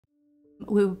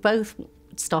We were both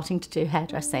starting to do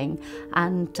hairdressing,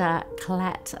 and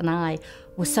Collette and I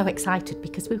were so excited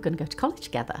because we were going to go to college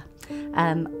together.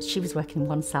 She was working in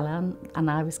one salon and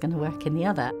I was going to work in the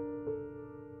other.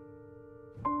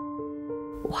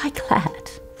 Why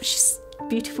Collette? She's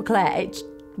beautiful Collette.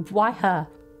 Why her?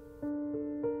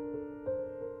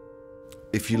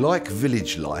 If you like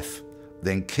village life,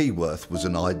 then Keyworth was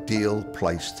an ideal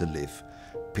place to live.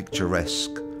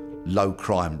 Picturesque, low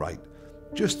crime rate,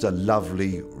 just a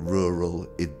lovely, rural,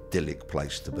 idyllic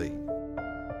place to be.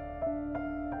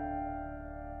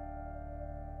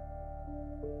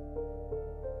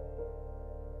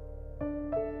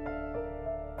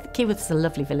 Keyworth's a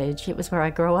lovely village. It was where I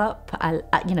grew up.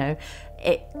 You know,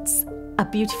 it's a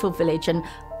beautiful village, and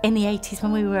in the 80s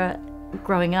when we were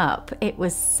growing up, it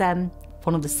was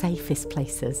one of the safest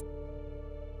places.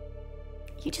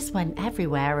 You just went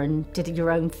everywhere and did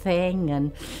your own thing,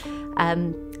 and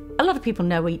a lot of people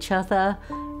know each other,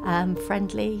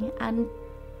 friendly, and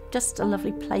just a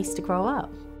lovely place to grow up.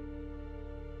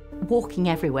 Walking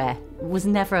everywhere was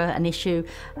never an issue.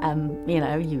 You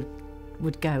know, you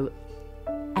would go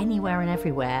anywhere and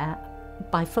everywhere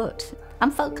by foot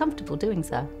and felt comfortable doing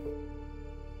so.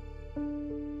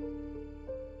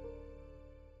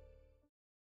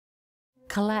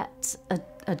 Collette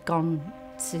had gone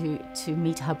to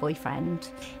meet her boyfriend.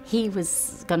 He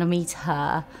was going to meet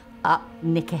her up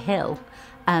Nicker Hill.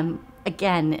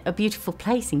 Again, a beautiful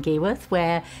place in Keyworth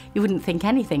where you wouldn't think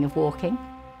anything of walking.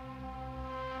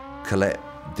 Collette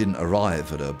didn't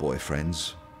arrive at her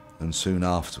boyfriend's, and soon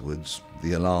afterwards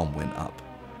the alarm went up.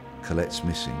 Colette's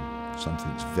missing.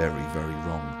 Something's very, very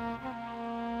wrong.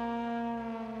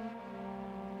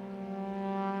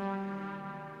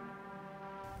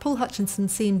 Paul Hutchinson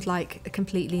seemed like a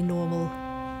completely normal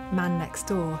man next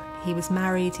door. He was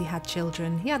married, he had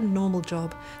children, he had a normal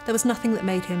job. There was nothing that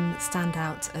made him stand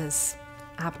out as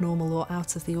abnormal or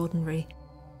out of the ordinary.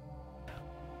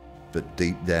 But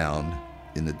deep down,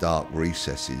 in the dark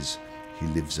recesses, he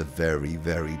lives a very,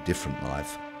 very different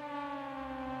life.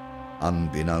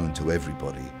 Unbeknown to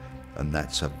everybody, and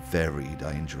that's a very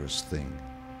dangerous thing.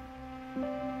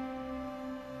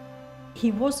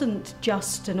 He wasn't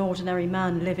just an ordinary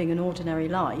man living an ordinary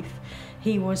life.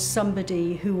 He was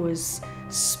somebody who was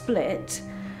split,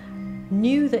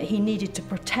 knew that he needed to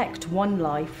protect one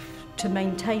life to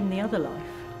maintain the other life.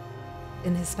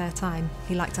 In his spare time,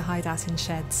 he liked to hide out in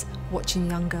sheds, watching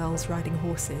young girls riding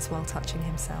horses while touching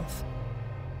himself.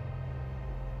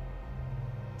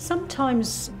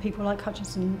 Sometimes people like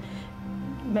Hutchinson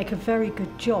make a very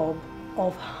good job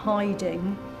of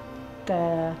hiding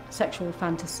their sexual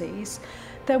fantasies.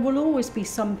 There will always be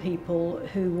some people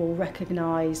who will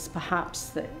recognise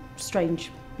perhaps that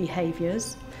strange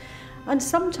behaviours, and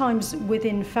sometimes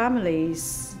within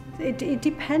families it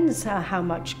depends how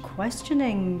much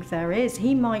questioning there is.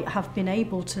 He might have been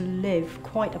able to live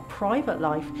quite a private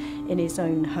life in his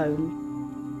own home.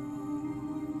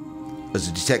 As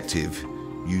a detective,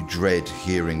 you dread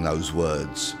hearing those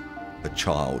words, "A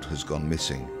child has gone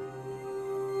missing."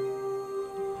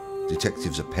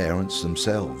 Detectives are parents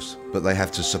themselves, but they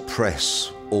have to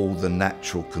suppress all the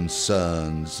natural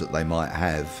concerns that they might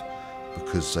have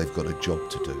because they've got a job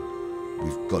to do.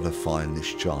 We've got to find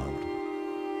this child.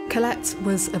 Collette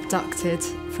was abducted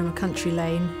from a country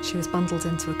lane. She was bundled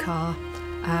into a car.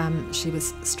 She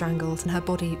was strangled and her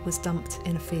body was dumped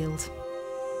in a field.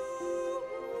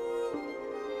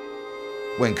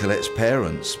 When Colette's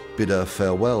parents bid her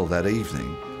farewell that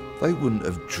evening, they wouldn't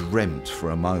have dreamt for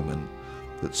a moment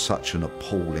that such an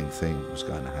appalling thing was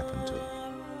going to happen to her.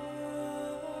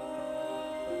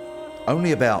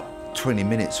 Only about 20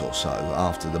 minutes or so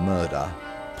after the murder,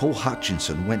 Paul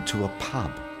Hutchinson went to a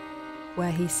pub,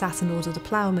 where he sat and ordered a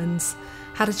ploughman's,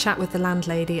 had a chat with the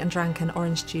landlady and drank an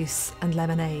orange juice and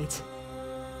lemonade.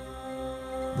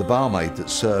 The barmaid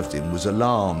that served him was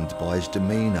alarmed by his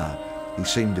demeanour. He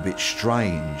seemed a bit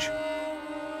strange.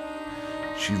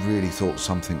 She really thought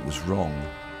something was wrong.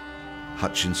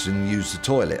 Hutchinson used the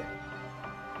toilet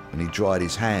and he dried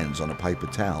his hands on a paper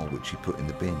towel which he put in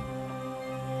the bin.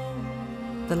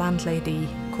 The landlady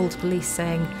called police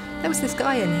saying, "There was this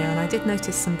guy in here and I did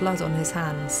notice some blood on his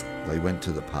hands." They went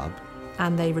to the pub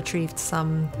and they retrieved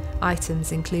some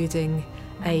items, including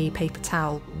a paper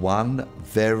towel. One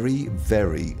very,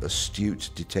 very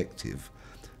astute detective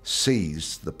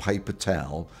seized the paper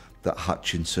towel that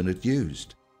Hutchinson had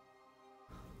used.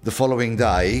 The following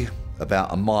day,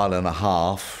 about 1.5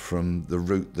 miles from the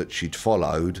route that she'd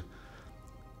followed,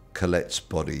 Colette's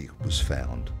body was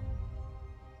found.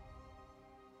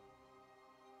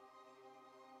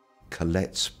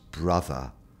 Colette's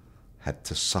brother had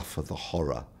to suffer the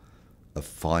horror of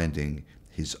finding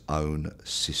his own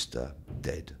sister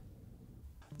dead.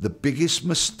 The biggest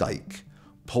mistake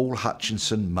Paul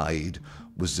Hutchinson made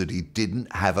was that he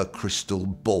didn't have a crystal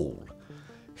ball.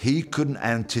 He couldn't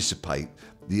anticipate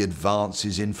the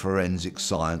advances in forensic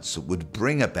science that would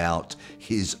bring about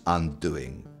his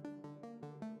undoing.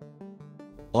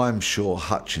 I'm sure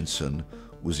Hutchinson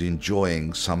was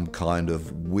enjoying some kind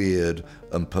of weird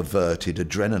and perverted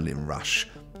adrenaline rush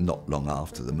not long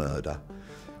after the murder.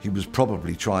 He was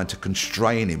probably trying to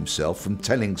constrain himself from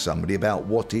telling somebody about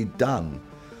what he'd done.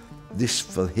 This,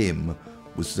 for him,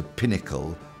 was the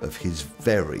pinnacle of his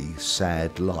very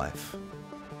sad life.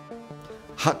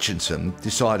 Hutchinson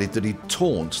decided that he'd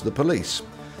taunt the police,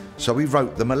 so he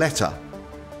wrote them a letter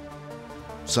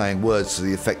saying words to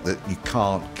the effect that "you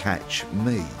can't catch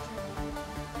me."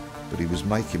 But he was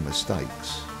making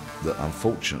mistakes that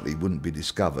unfortunately wouldn't be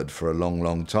discovered for a long,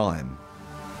 long time.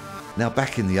 Now,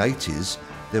 back in the 80s,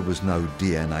 there was no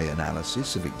DNA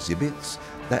analysis of exhibits.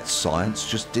 That science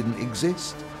just didn't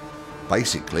exist.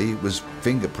 Basically, it was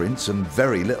fingerprints and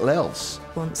very little else.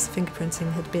 Once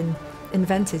fingerprinting had been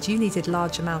invented, you needed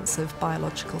large amounts of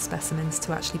biological specimens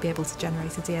to actually be able to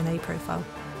generate a DNA profile.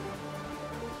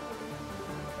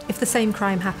 If the same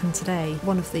crime happened today,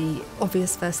 one of the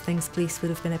obvious first things police would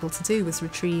have been able to do was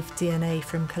retrieve DNA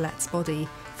from Colette's body,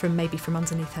 maybe from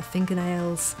underneath her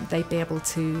fingernails. They'd be able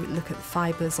to look at the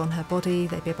fibres on her body,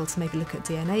 they'd be able to maybe look at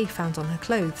DNA found on her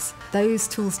clothes. Those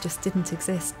tools just didn't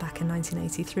exist back in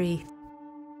 1983.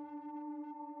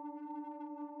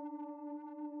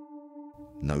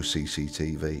 No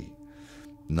CCTV,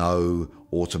 no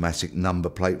automatic number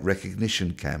plate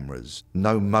recognition cameras,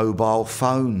 no mobile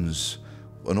phones,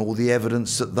 and all the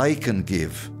evidence that they can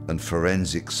give. And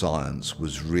forensic science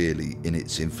was really in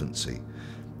its infancy.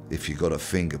 If you got a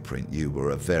fingerprint, you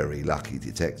were a very lucky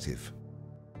detective.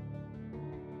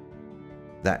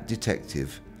 That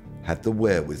detective had the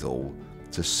wherewithal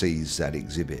to seize that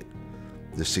exhibit,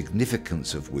 the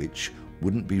significance of which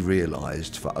wouldn't be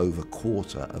realised for over a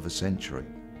quarter of a century.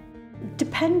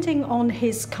 Depending on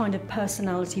his kind of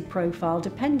personality profile,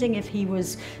 depending if he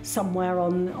was somewhere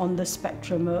on the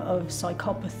spectrum of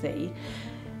psychopathy,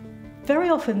 very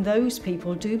often those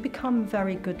people do become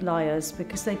very good liars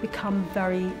because they become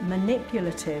very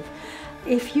manipulative.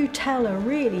 If you tell a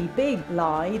really big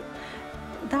lie,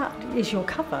 that is your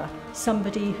cover.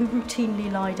 Somebody who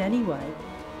routinely lied anyway.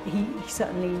 He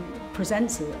certainly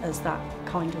presents it as that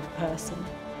kind of person.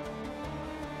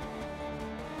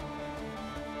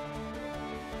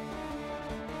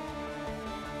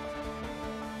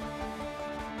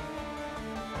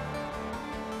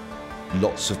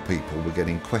 Lots of people were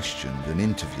getting questioned and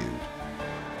interviewed.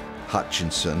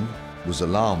 Hutchinson was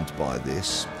alarmed by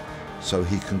this, so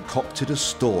he concocted a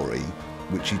story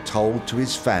which he told to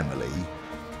his family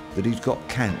that he'd got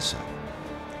cancer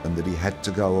and that he had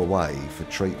to go away for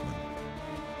treatment.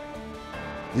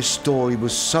 This story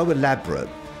was so elaborate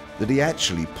that he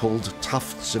actually pulled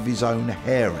tufts of his own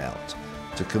hair out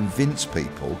to convince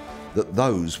people that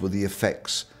those were the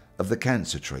effects of the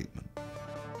cancer treatment.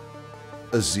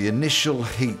 As the initial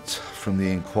heat from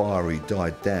the inquiry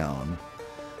died down,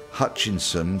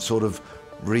 Hutchinson sort of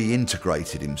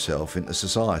reintegrated himself into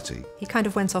society. He kind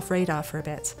of went off radar for a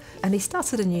bit, and he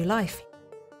started a new life.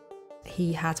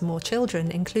 He had more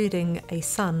children, including a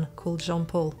son called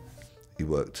Jean-Paul. He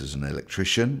worked as an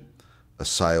electrician, a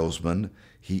salesman.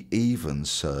 He even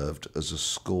served as a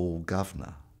school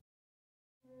governor.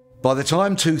 By the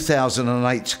time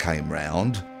 2008 came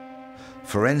round,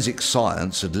 forensic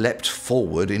science had leapt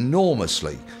forward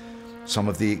enormously. Some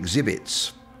of the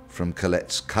exhibits from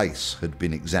Colette's case had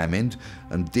been examined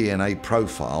and DNA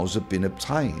profiles had been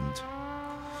obtained.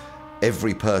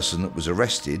 Every person that was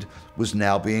arrested was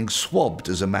now being swabbed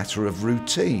as a matter of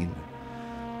routine.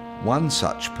 One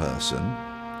such person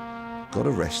got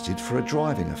arrested for a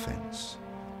driving offence,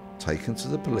 taken to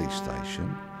the police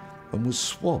station and was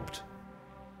swabbed.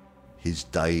 His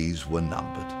days were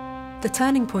numbered. The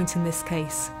turning point in this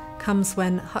case comes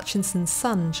when Hutchinson's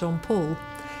son, Jean-Paul,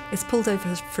 is pulled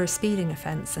over for a speeding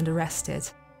offence and arrested.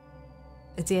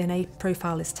 A DNA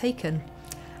profile is taken,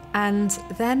 and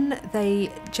then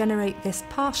they generate this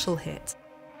partial hit.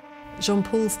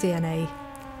 Jean-Paul's DNA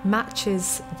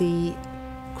matches the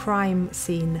crime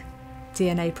scene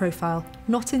DNA profile,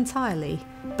 not entirely,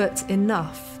 but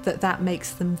enough that that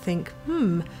makes them think,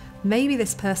 maybe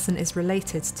this person is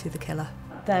related to the killer.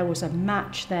 There was a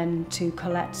match then to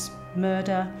Colette's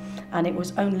murder, and it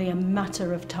was only a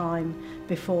matter of time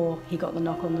before he got the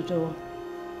knock on the door.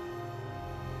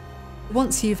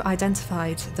 Once you've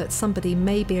identified that somebody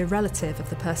may be a relative of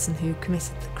the person who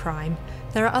committed the crime,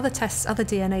 There are other tests, other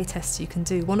DNA tests you can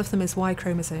do. One of them is Y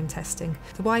chromosome testing.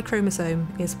 The Y chromosome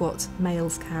is what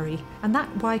males carry, and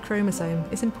that Y chromosome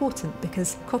is important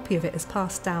because a copy of it is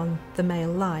passed down the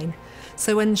male line.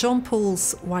 So when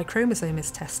Jean-Paul's Y chromosome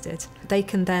is tested, they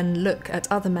can then look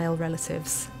at other male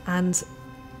relatives and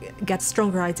get a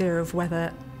stronger idea of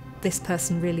whether this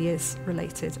person really is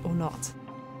related or not.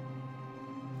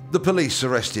 The police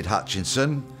arrested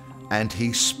Hutchinson and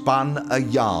he spun a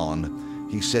yarn.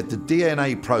 He said the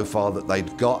DNA profile that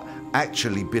they'd got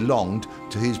actually belonged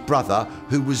to his brother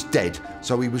who was dead,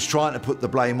 so he was trying to put the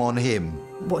blame on him.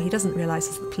 What he doesn't realise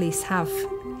is the police have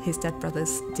his dead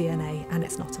brother's DNA and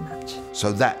it's not a match.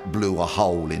 So that blew a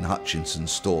hole in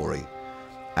Hutchinson's story.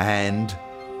 And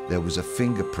there was a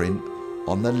fingerprint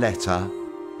on the letter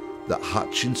that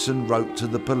Hutchinson wrote to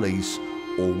the police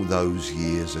all those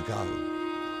years ago.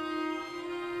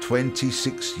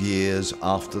 26 years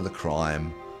after the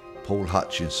crime, Paul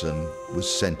Hutchinson was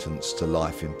sentenced to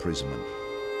life imprisonment.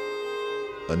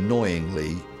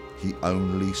 Annoyingly, he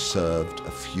only served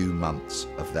a few months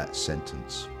of that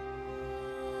sentence.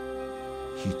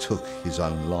 He took his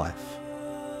own life.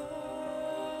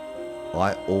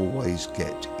 I always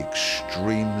get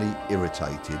extremely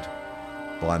irritated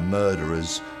by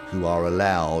murderers who are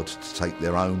allowed to take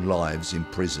their own lives in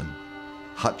prison.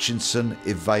 Hutchinson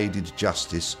evaded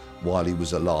justice while he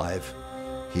was alive.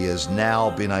 He has now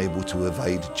been able to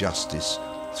evade justice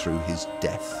through his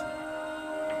death.